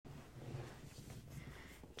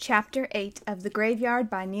Chapter 8 of The Graveyard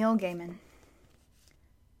by Neil Gaiman.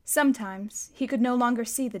 Sometimes he could no longer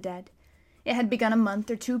see the dead. It had begun a month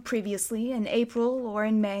or two previously, in April or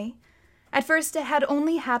in May. At first it had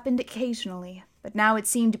only happened occasionally, but now it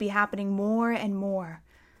seemed to be happening more and more.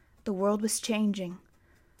 The world was changing.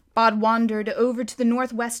 Bod wandered over to the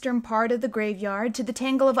northwestern part of the graveyard, to the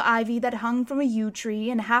tangle of ivy that hung from a yew tree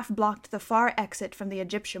and half-blocked the far exit from the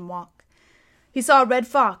Egyptian walk. He saw a red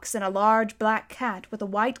fox and a large black cat with a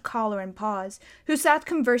white collar and paws, who sat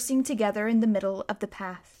conversing together in the middle of the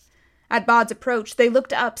path. At Bod's approach they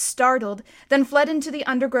looked up, startled, then fled into the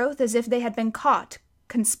undergrowth as if they had been caught,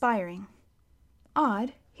 conspiring.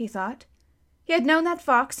 Odd, he thought. He had known that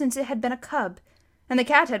fox since it had been a cub, and the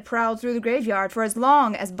cat had prowled through the graveyard for as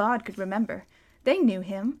long as Bod could remember. They knew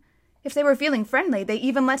him. If they were feeling friendly, they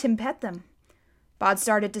even let him pet them. Bod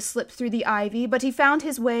started to slip through the ivy, but he found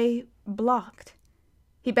his way blocked.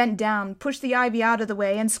 He bent down, pushed the ivy out of the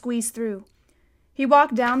way, and squeezed through. He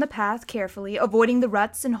walked down the path carefully, avoiding the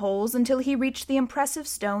ruts and holes until he reached the impressive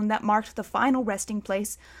stone that marked the final resting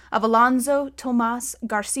place of Alonzo Tomas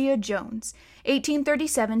Garcia Jones,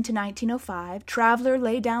 1837 to 1905, traveler,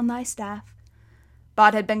 lay down thy staff.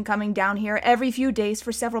 Bod had been coming down here every few days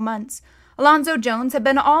for several months. Alonzo Jones had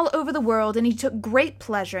been all over the world, and he took great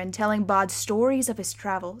pleasure in telling Bod stories of his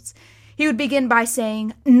travels. He would begin by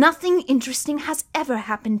saying, "Nothing interesting has ever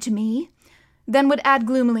happened to me," then would add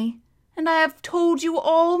gloomily, "And I have told you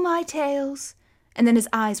all my tales," and then his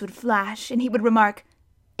eyes would flash, and he would remark,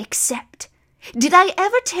 "Except, did I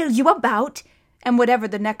ever tell you about," and whatever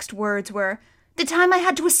the next words were, "the time I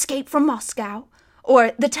had to escape from Moscow,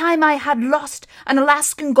 or the time I had lost an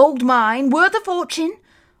Alaskan gold mine worth a fortune,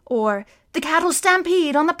 or the cattle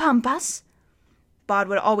stampede on the Pampas?" Bod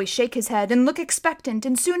would always shake his head and look expectant,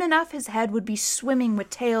 and soon enough his head would be swimming with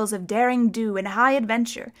tales of derring-do and high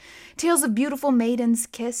adventure, tales of beautiful maidens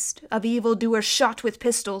kissed, of evil-doers shot with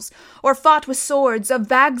pistols, or fought with swords, of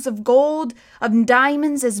bags of gold, of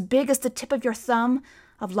diamonds as big as the tip of your thumb,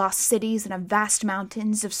 of lost cities and of vast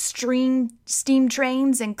mountains, of steam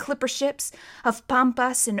trains and clipper ships, of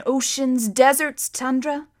pampas and oceans, deserts,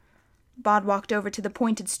 tundra. Bod walked over to the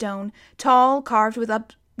pointed stone, tall, carved with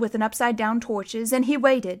an upside-down torches, and he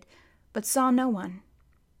waited, but saw no one.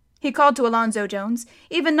 He called to Alonzo Jones,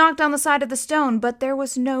 even knocked on the side of the stone, but there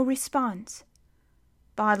was no response.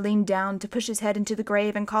 Bod leaned down to push his head into the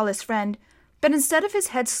grave and call his friend, but instead of his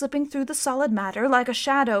head slipping through the solid matter like a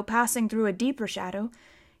shadow passing through a deeper shadow,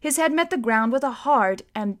 his head met the ground with a hard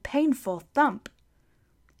and painful thump.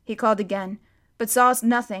 He called again, but saw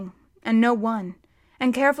nothing and no one,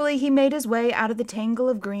 and carefully he made his way out of the tangle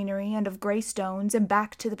of greenery and of gray stones and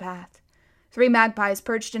back to the path. 3 magpies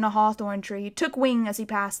perched in a hawthorn tree took wing as he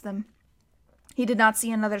passed them. He did not see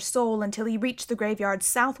another soul until he reached the graveyard's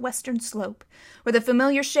southwestern slope, where the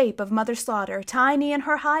familiar shape of Mother Slaughter, tiny in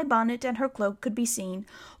her high bonnet and her cloak, could be seen,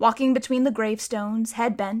 walking between the gravestones,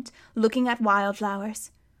 head bent, looking at wildflowers.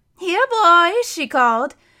 "Here, boy," she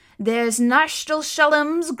called. "There's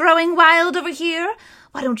nasturtiums growing wild over here.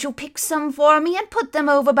 Why don't you pick some for me and put them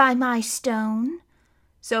over by my stone?"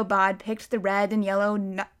 So Bod picked the red and yellow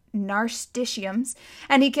nasturtiums,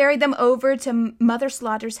 and he carried them over to Mother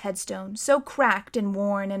Slaughter's headstone, so cracked and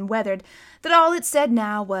worn and weathered that all it said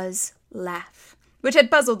now was "Laugh," which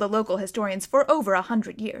had puzzled the local historians for over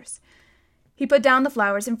 100 years. He put down the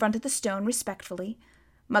flowers in front of the stone respectfully.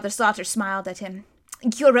 Mother Slaughter smiled at him.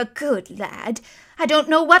 "You're a good lad. I don't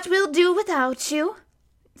know what we'll do without you."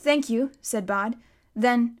 "Thank you," said Bod.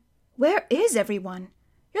 Then, "Where is everyone?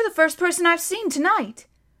 You're the first person I've seen tonight."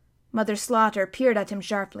 Mother Slaughter peered at him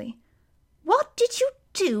sharply. "What did you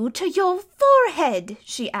do to your forehead?"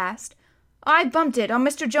 she asked. "I bumped it on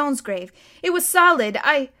Mr. Jones' grave. It was solid.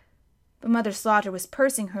 But Mother Slaughter was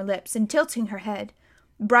pursing her lips and tilting her head.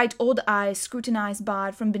 Bright old eyes scrutinized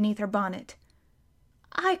Bod from beneath her bonnet.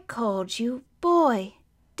 "I called you boy,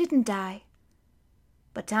 didn't I?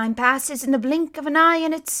 But time passes in the blink of an eye,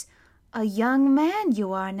 and it's a young man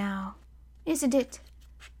you are now, isn't it?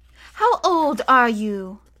 How old are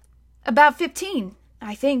you?" "About 15,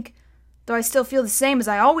 I think, though I still feel the same as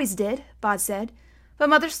I always did," Bod said. But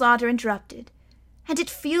Mother Slaughter interrupted. "And it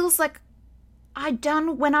feels like I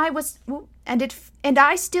done when I was, and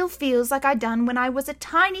I still feels like I done when I was a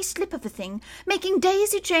tiny slip of a thing, making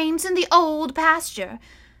daisy chains in the old pasture.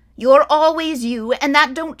 You're always you, and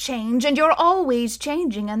that don't change, and you're always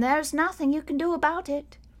changing, and there's nothing you can do about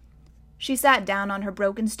it." She sat down on her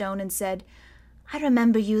broken stone and said, "I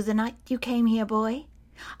remember you the night you came here, boy.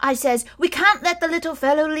 I says, 'We can't let the little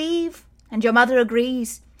fellow leave,' and your mother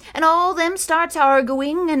agrees, and all them starts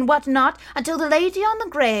arguing and what not until the lady on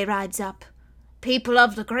the grey rides up. "People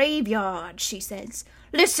of the graveyard," she says,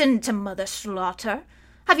 "listen to Mother Slaughter.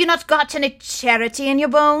 Have you not got any charity in your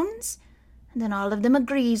bones?" And then all of them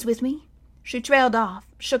agrees with me. She trailed off,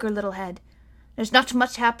 shook her little head. "There's not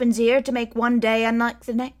much happens here to make one day unlike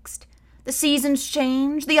the next. The seasons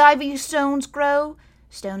change, the ivy stones grow,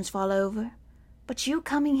 stones fall over. But you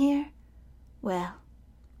coming here? Well,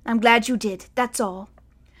 I'm glad you did, that's all."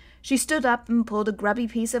 She stood up and pulled a grubby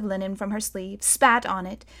piece of linen from her sleeve, spat on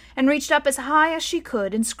it, and reached up as high as she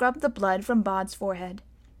could and scrubbed the blood from Bod's forehead.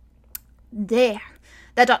 "There,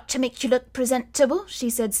 that ought to make you look presentable,"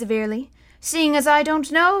 she said severely, "seeing as I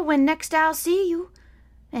don't know when next I'll see you.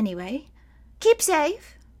 Anyway, keep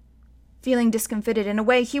safe." Feeling discomfited in a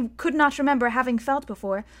way he could not remember having felt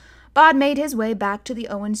before, Bod made his way back to the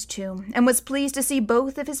Owens' tomb, and was pleased to see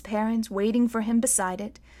both of his parents waiting for him beside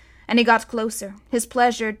it. And he got closer, his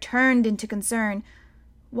pleasure turned into concern.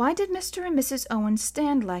 Why did Mr. and Mrs. Owens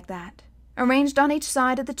stand like that, arranged on each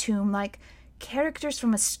side of the tomb like characters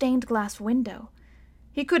from a stained-glass window?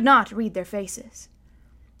 He could not read their faces.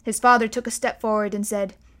 His father took a step forward and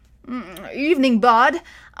said, "Evening, Bod.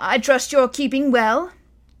 I trust you're keeping well."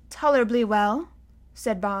 "Tolerably well,"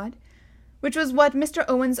 said Bod, which was what Mr.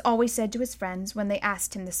 Owens always said to his friends when they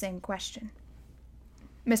asked him the same question.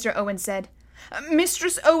 Mr. Owens said,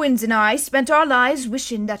 "Mistress Owens and I spent our lives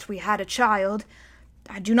wishing that we had a child.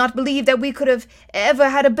 I do not believe that we could have ever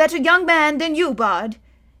had a better young man than you, Bod."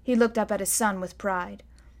 He looked up at his son with pride.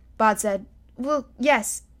 Bod said, "Well,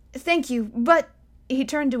 yes, thank you, but—" He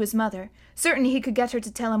turned to his mother, certain he could get her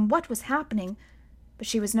to tell him what was happening, but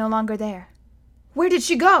she was no longer there. "Where did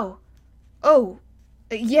she go?" "Oh,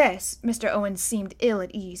 yes," Mr. Owens seemed ill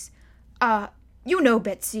at ease. You know,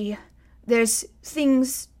 Betsy, there's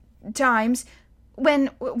times,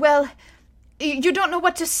 when, well, you don't know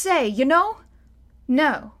what to say, you know?"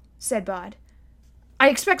 "No," said Bod. "I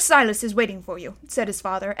expect Silas is waiting for you," said his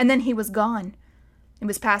father, and then he was gone. It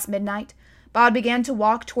was past midnight. Bod began to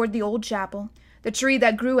walk toward the old chapel. The tree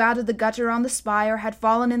that grew out of the gutter on the spire had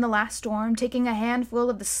fallen in the last storm, taking a handful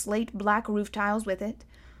of the slate-black roof tiles with it.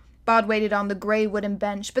 Bod waited on the gray wooden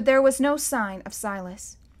bench, but there was no sign of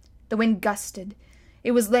Silas. The wind gusted.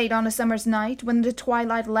 It was late on a summer's night, when the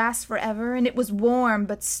twilight lasts forever, and it was warm,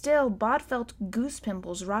 but still Bod felt goose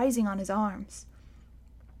pimples rising on his arms.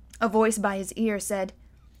 A voice by his ear said,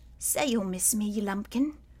 "Say you'll miss me, you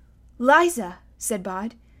lumpkin." "Liza," said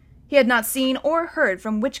Bod. He had not seen or heard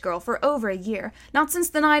from Witch Girl for over a year, not since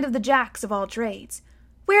the night of the Jacks of all trades.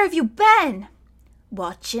 "Where have you been?"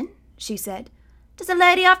 "Watching," she said. "Does a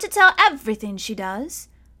lady have to tell everything she does?"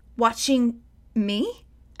 "Watching me?"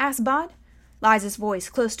 asked Bod. Liza's voice,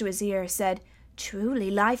 close to his ear, said, "Truly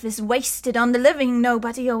life is wasted on the living,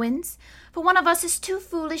 nobody Owens, for one of us is too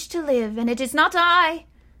foolish to live, and it is not I."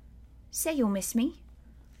 "Say you'll miss me."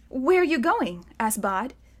 "Where are you going?" asked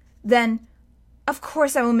Bod. Then, "Of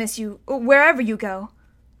course I will miss you, wherever you go."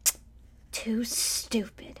 "Too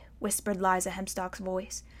stupid," whispered Liza Hempstock's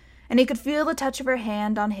voice, and he could feel the touch of her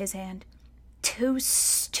hand on his hand. "Too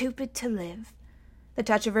stupid to live." The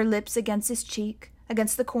touch of her lips against his cheek,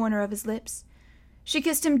 against the corner of his lips. She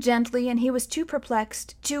kissed him gently, and he was too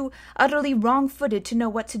perplexed, too utterly wrong-footed to know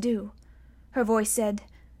what to do. Her voice said,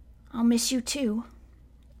 "I'll miss you too.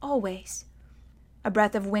 Always." A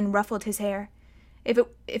breath of wind ruffled his hair.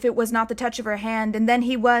 If it was not the touch of her hand, and then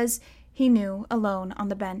he was, he knew, alone on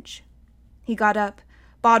the bench. He got up.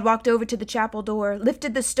 Bod walked over to the chapel door,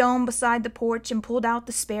 lifted the stone beside the porch, and pulled out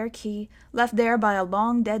the spare key, left there by a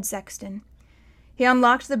long-dead sexton. He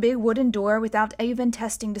unlocked the big wooden door without even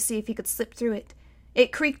testing to see if he could slip through it.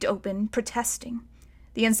 It creaked open, protesting.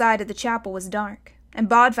 The inside of the chapel was dark, and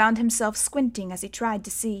Bod found himself squinting as he tried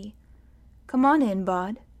to see. "Come on in,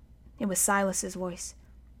 Bod." It was Silas's voice.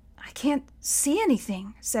 "I can't see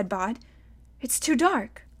anything," said Bod. "It's too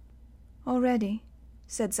dark." "Already,"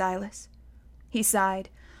 said Silas. He sighed.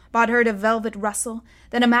 Bod heard a velvet rustle.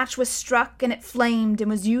 Then a match was struck, and it flamed and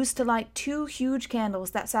was used to light 2 huge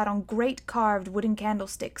candles that sat on great carved wooden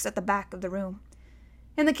candlesticks at the back of the room.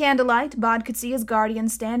 In the candlelight, Bod could see his guardian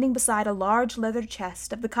standing beside a large leather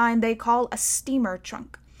chest of the kind they call a steamer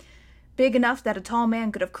trunk, big enough that a tall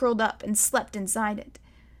man could have curled up and slept inside it.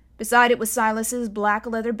 Beside it was Silas's black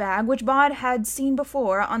leather bag, which Bod had seen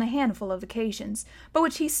before on a handful of occasions, but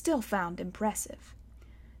which he still found impressive.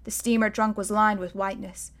 The steamer trunk was lined with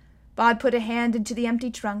whiteness. Bod put a hand into the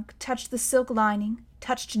empty trunk, touched the silk lining,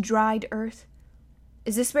 touched dried earth.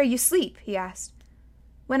 "Is this where you sleep?" he asked.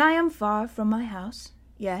 "When I am far from my house,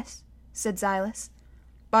 yes," said Silas.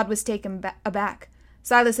 Bod was taken aback.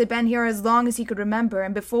 Silas had been here as long as he could remember,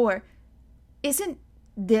 and before. "Isn't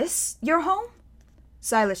this your home?"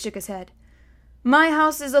 Silas shook his head. My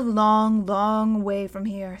house is a long, long way from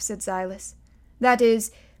here, said Silas. That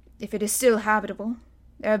is, if it is still habitable.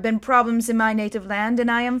 There have been problems in my native land, and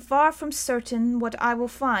I am far from certain what I will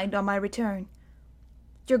find on my return.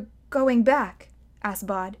 You're going back? Asked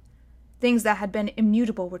Bod. Things that had been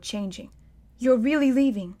immutable were changing. You're really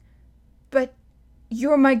leaving? But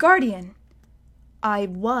you're my guardian. I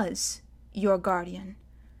was your guardian.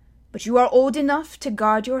 But you are old enough to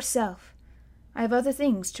guard yourself. I have other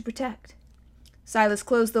things to protect. Silas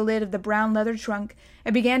closed the lid of the brown leather trunk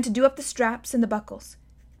and began to do up the straps and the buckles.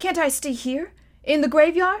 Can't I stay here? In the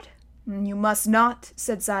graveyard? You must not,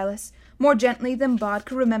 said Silas, more gently than Bod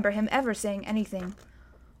could remember him ever saying anything.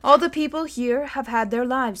 All the people here have had their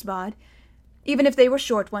lives, Bod, even if they were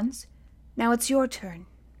short ones. Now it's your turn.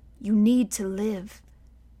 You need to live.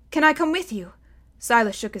 Can I come with you?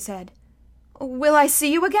 Silas shook his head. Will I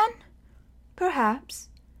see you again? Perhaps.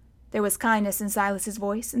 There was kindness in Silas's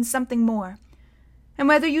voice, and something more. And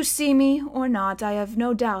whether you see me or not, I have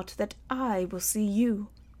no doubt that I will see you.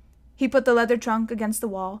 He put the leather trunk against the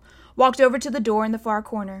wall, walked over to the door in the far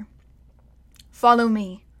corner. Follow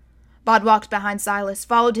me. Bod walked behind Silas,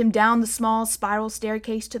 followed him down the small spiral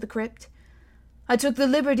staircase to the crypt. I took the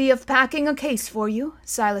liberty of packing a case for you,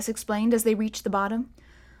 Silas explained as they reached the bottom.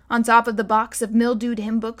 On top of the box of mildewed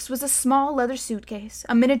hymn books was a small leather suitcase,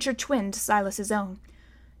 a miniature twin to Silas's own.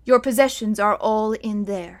 Your possessions are all in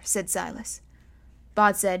there, said Silas.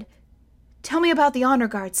 Bod said, Tell me about the honor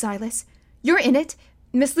guard, Silas. You're in it.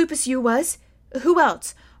 Miss Lupus-Yu was. Who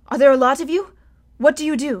else? Are there a lot of you? What do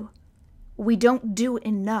you do? We don't do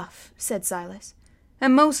enough, said Silas.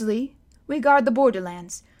 And mostly, we guard the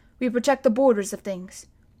borderlands. We protect the borders of things.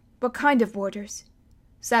 What kind of borders?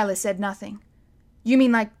 Silas said nothing. You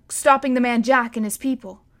mean like stopping the man Jack and his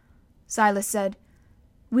people? Silas said,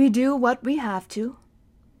 We do what we have to.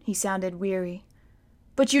 He sounded weary.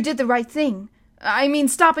 But you did the right thing. I mean,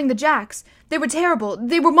 stopping the Jacks. They were terrible.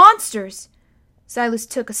 They were monsters. Silas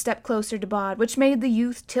took a step closer to Bod, which made the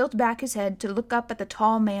youth tilt back his head to look up at the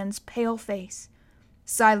tall man's pale face.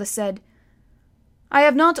 Silas said, I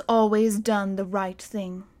have not always done the right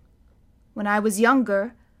thing. When I was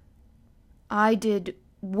younger, I did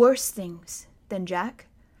worse things than Jack.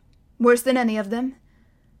 Worse than any of them.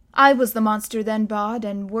 I was the monster then, Bod,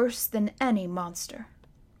 and worse than any monster.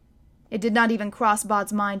 It did not even cross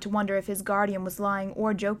Bod's mind to wonder if his guardian was lying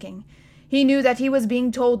or joking. He knew that he was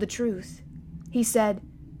being told the truth. He said,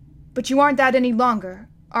 But you aren't that any longer,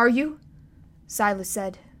 are you? Silas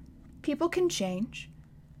said, People can change,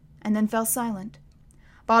 and then fell silent.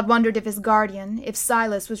 Bod wondered if his guardian, if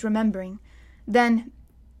Silas was remembering. Then,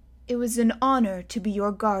 It was an honor to be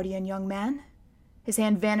your guardian, young man. His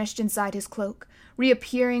hand vanished inside his cloak,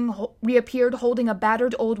 reappeared holding a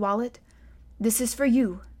battered old wallet. This is for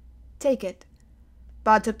you. Take it.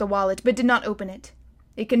 Bod took the wallet, but did not open it.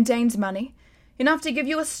 It contains money, enough to give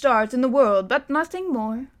you a start in the world, but nothing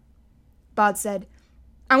more. Bod said,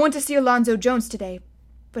 I went to see Alonzo Jones today,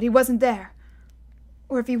 but he wasn't there.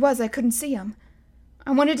 Or if he was, I couldn't see him.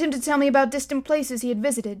 I wanted him to tell me about distant places he had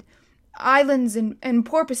visited, islands and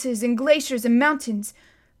porpoises and glaciers and mountains,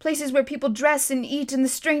 places where people dress and eat in the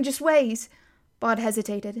strangest ways. Bod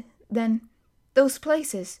hesitated. Then, those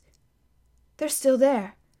places, they're still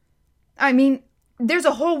there. I mean, there's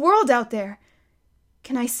a whole world out there.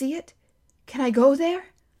 Can I see it? Can I go there?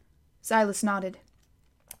 Silas nodded.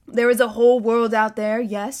 There is a whole world out there,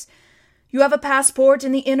 yes. You have a passport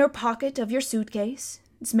in the inner pocket of your suitcase.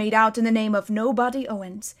 It's made out in the name of Nobody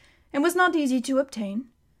Owens, and was not easy to obtain.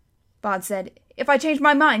 Bod said, If I change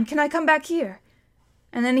my mind, can I come back here?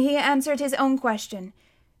 And then he answered his own question.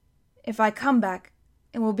 If I come back,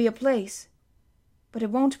 it will be a place. But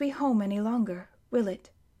it won't be home any longer, will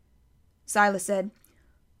it? Silas said,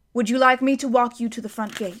 Would you like me to walk you to the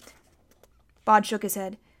front gate? Bod shook his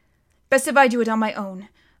head. Best if I do it on my own.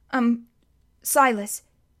 Silas,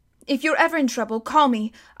 if you're ever in trouble, call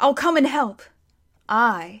me. I'll come and help.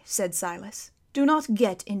 I, said Silas, do not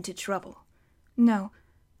get into trouble. No,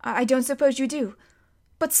 I don't suppose you do.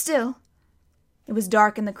 But still. It was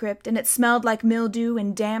dark in the crypt, and it smelled like mildew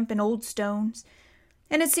and damp and old stones,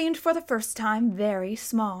 and it seemed for the first time very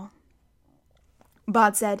small.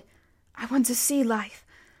 Bod said, I want to see life.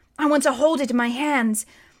 I want to hold it in my hands.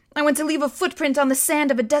 I want to leave a footprint on the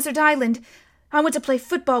sand of a desert island. I want to play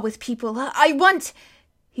football with people. I want,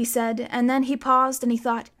 he said, and then he paused and he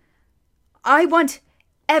thought, I want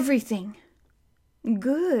everything.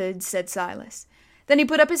 Good, said Silas. Then he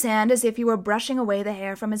put up his hand as if he were brushing away the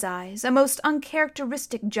hair from his eyes, a most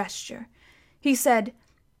uncharacteristic gesture. He said,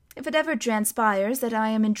 If it ever transpires that I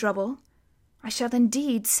am in trouble, I shall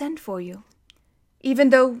indeed send for you. Even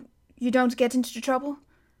though you don't get into trouble?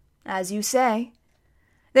 As you say.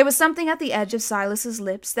 There was something at the edge of Silas's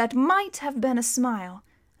lips that might have been a smile,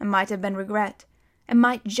 and might have been regret, and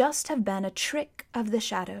might just have been a trick of the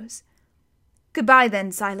shadows. Goodbye,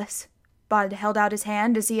 then, Silas. Bod held out his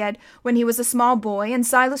hand as he had when he was a small boy, and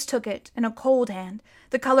Silas took it in a cold hand,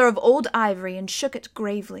 the color of old ivory, and shook it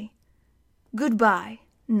gravely. Goodbye,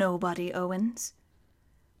 Nobody Owens.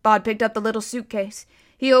 Bod picked up the little suitcase.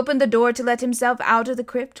 He opened the door to let himself out of the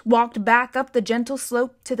crypt, walked back up the gentle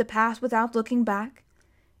slope to the path without looking back.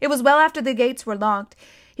 It was well after the gates were locked.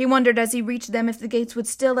 He wondered as he reached them if the gates would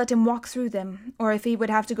still let him walk through them, or if he would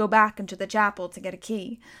have to go back into the chapel to get a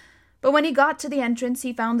key. But when he got to the entrance,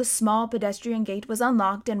 he found the small pedestrian gate was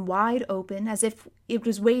unlocked and wide open, as if it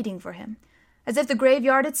was waiting for him, as if the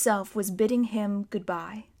graveyard itself was bidding him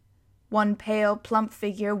goodbye. One pale, plump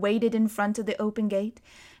figure waited in front of the open gate,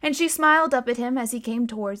 and she smiled up at him as he came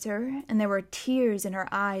towards her, and there were tears in her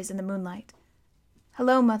eyes in the moonlight.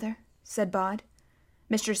 "Hello, Mother," said Bod.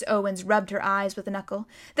 Mistress Owens rubbed her eyes with a knuckle,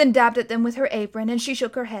 then dabbed at them with her apron, and she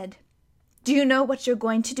shook her head. "Do you know what you're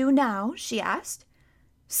going to do now?" she asked.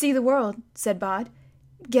 "See the world," said Bod.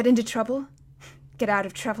 "Get into trouble. Get out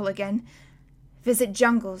of trouble again. Visit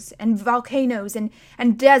jungles and volcanoes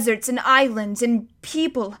and deserts and islands and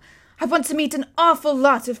people. I want to meet an awful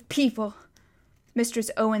lot of people." Mistress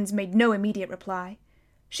Owens made no immediate reply.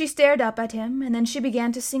 She stared up at him, and then she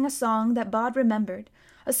began to sing a song that Bod remembered,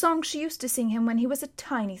 a song she used to sing him when he was a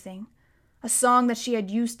tiny thing, a song that she had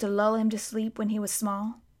used to lull him to sleep when he was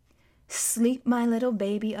small. "Sleep, my little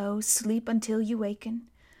baby, oh, sleep until you waken.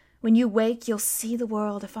 When you wake, you'll see the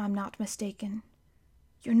world, if I'm not mistaken."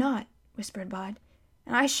 "You're not," whispered Bod,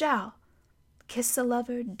 "and I shall. Kiss a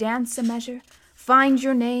lover, dance a measure, find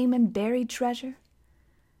your name and buried treasure."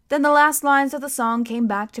 Then the last lines of the song came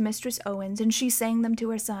back to Mistress Owens, and she sang them to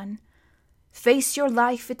her son. "Face your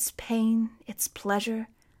life, its pain, its pleasure.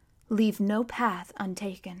 Leave no path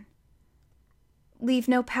untaken." "Leave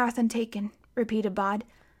no path untaken," repeated Bod.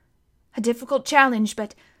 "A difficult challenge,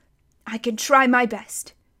 but I can try my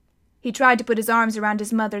best." He tried to put his arms around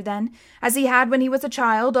his mother then, as he had when he was a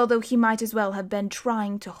child, although he might as well have been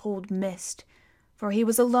trying to hold mist, for he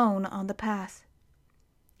was alone on the path.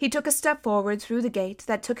 He took a step forward through the gate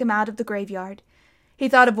that took him out of the graveyard. He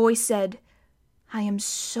thought a voice said, "I am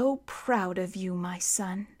so proud of you, my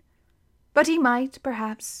son." But he might,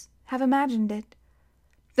 perhaps, have imagined it.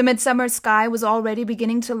 The midsummer sky was already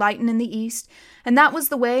beginning to lighten in the east, and that was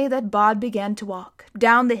the way that Bod began to walk,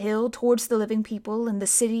 down the hill towards the living people and the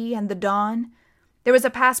city and the dawn. There was a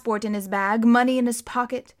passport in his bag, money in his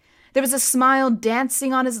pocket. There was a smile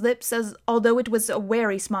dancing on his lips, as although it was a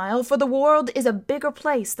wary smile, for the world is a bigger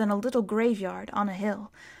place than a little graveyard on a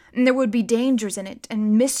hill, and there would be dangers in it,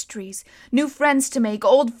 and mysteries, new friends to make,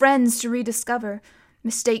 old friends to rediscover,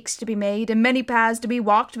 mistakes to be made, and many paths to be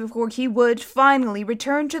walked before he would, finally,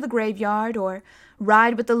 return to the graveyard, or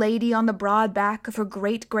ride with the lady on the broad back of her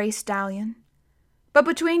great grey stallion. But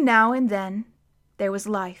between now and then, there was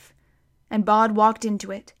life, and Bod walked into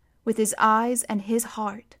it, with his eyes and his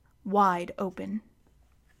heart wide open.